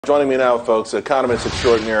Joining me now, folks, economist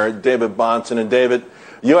extraordinaire David Bahnsen. And David,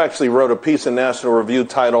 you actually wrote a piece in National Review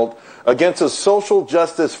titled "Against a Social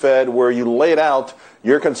Justice Fed," where you laid out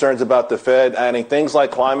your concerns about the Fed adding things like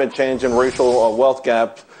climate change and racial wealth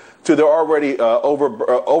gaps to their already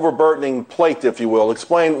overburdening plate, if you will.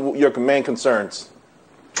 Explain your main concerns.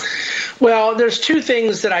 Well, there's two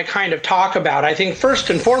things that I kind of talk about. I think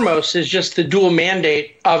first and foremost is just the dual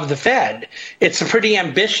mandate of the Fed. It's a pretty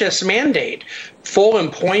ambitious mandate. Full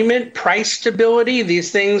employment, price stability,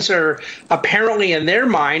 these things are apparently in their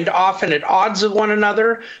mind often at odds with one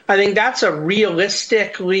another. I think that's a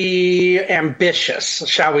realistically ambitious,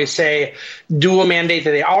 shall we say, dual mandate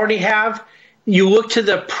that they already have. You look to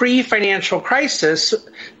the pre-financial crisis,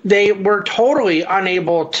 they were totally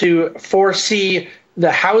unable to foresee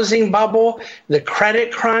the housing bubble, the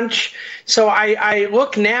credit crunch. So I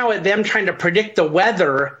look now at them trying to predict the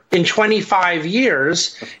weather in 25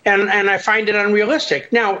 years, and I find it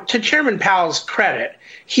unrealistic. Now, to Chairman Powell's credit,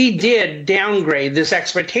 he did downgrade this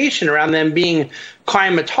expectation around them being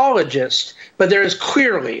climatologists, but there is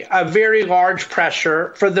clearly a very large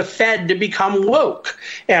pressure for the Fed to become woke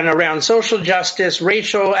and around social justice,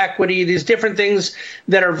 racial equity, these different things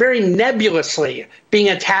that are very nebulously being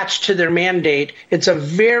attached to their mandate. It's a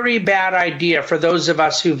very bad idea for those of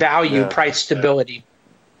us who value price stability.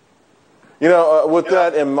 You know, with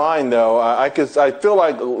that in mind, though, I feel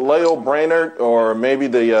like Leo Brainerd or maybe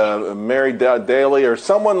the Mary Daly or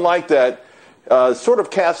someone like that sort of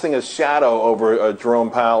casting a shadow over Jerome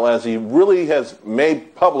Powell, as he really has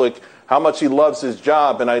made public how much he loves his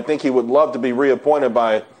job, and I think he would love to be reappointed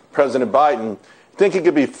by President Biden. Think he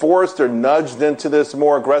could be forced or nudged into this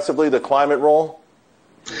more aggressively, the climate role?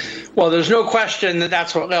 Well, there's no question that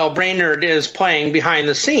that's what Leo Brainerd is playing behind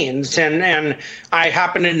the scenes. And I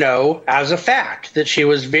happen to know as a fact that she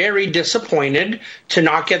was very disappointed to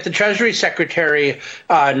not get the Treasury Secretary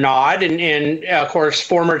nod. And of course,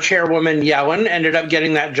 former Chairwoman Yellen ended up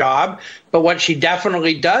getting that job. But what she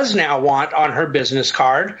definitely does now want on her business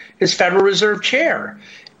card is Federal Reserve Chair.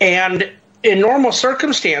 And in normal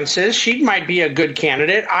circumstances, she might be a good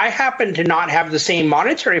candidate. I happen to not have the same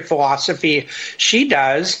monetary philosophy she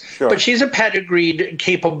does, but she's a pedigreed,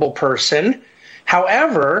 capable person.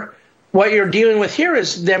 However, what you're dealing with here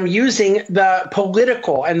is them using the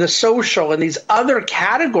political and the social and these other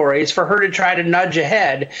categories for her to try to nudge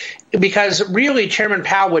ahead, because really Chairman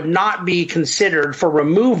Powell would not be considered for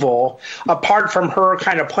removal apart from her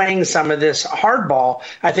kind of playing some of this hardball.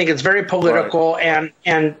 I think it's very political, and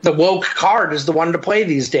the woke card is the one to play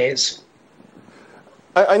these days.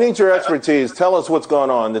 I need your expertise. Tell us what's going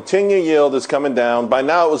on. The 10-year yield is coming down. By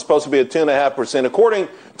now, it was supposed to be at 2.5%. According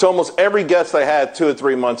to almost every guest I had 2 or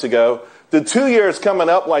 3 months ago, the 2 years coming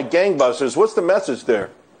up like gangbusters. What's the message there?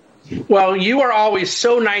 Well, you are always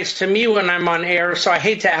so nice to me when I'm on air, so I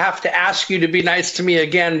hate to have to ask you to be nice to me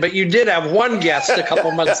again, but you did have one guest a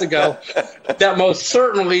couple months ago that most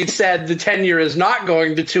certainly said the 10-year is not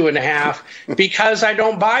going to 2.5 because I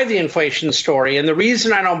don't buy the inflation story. And the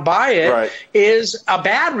reason I don't buy it is a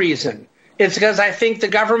bad reason. It's because I think the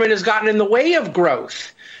government has gotten in the way of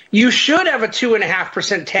growth. You should have a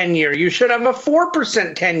 2.5% 10-year. You should have a 4%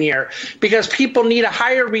 10-year because people need a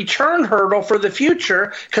higher return hurdle for the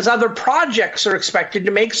future because other projects are expected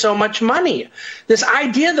to make so much money. This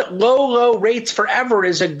idea that low rates forever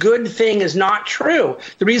is a good thing is not true.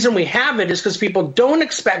 The reason we have it is because people don't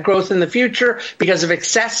expect growth in the future because of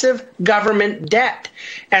excessive government debt.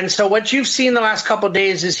 And so what you've seen the last couple of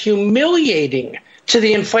days is humiliating to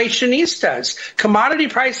the inflationistas. Commodity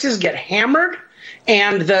prices get hammered,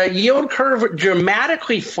 and the yield curve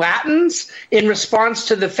dramatically flattens in response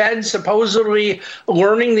to the Fed supposedly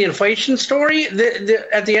learning the inflation story.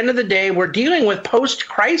 At the end of the day, we're dealing with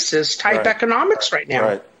post-crisis type economics right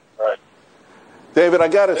now. Right. David, I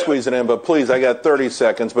got to squeeze it in, but please, I got 30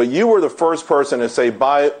 seconds. But you were the first person to say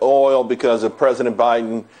buy oil because of President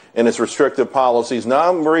Biden and his restrictive policies. Now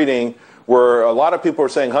I'm reading where a lot of people are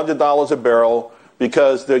saying $100 a barrel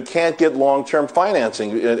because they can't get long-term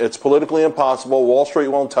financing. It's politically impossible. Wall Street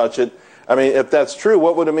won't touch it. I mean, if that's true,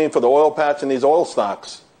 what would it mean for the oil patch and these oil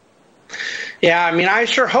stocks? Yeah, I mean, I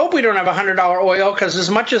sure hope we don't have $100 oil, because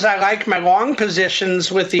as much as I like my long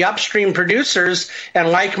positions with the upstream producers and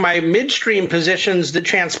like my midstream positions that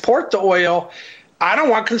transport the oil, I don't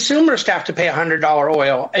want consumers to have to pay $100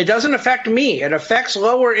 oil. It doesn't affect me. It affects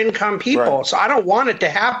lower income people. So I don't want it to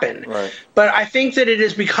happen. But I think that it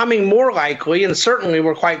is becoming more likely, and certainly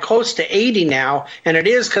we're quite close to 80 now, and it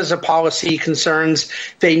is because of policy concerns.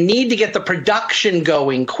 They need to get the production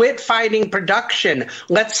going. Quit fighting production.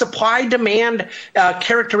 Let supply-demand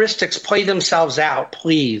characteristics play themselves out,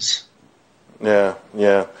 please. Yeah,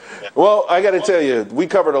 yeah. Well, I got to tell you, we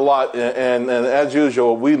covered a lot, and as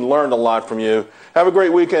usual, we learned a lot from you. Have a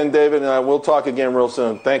great weekend, David, and we'll talk again real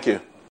soon. Thank you.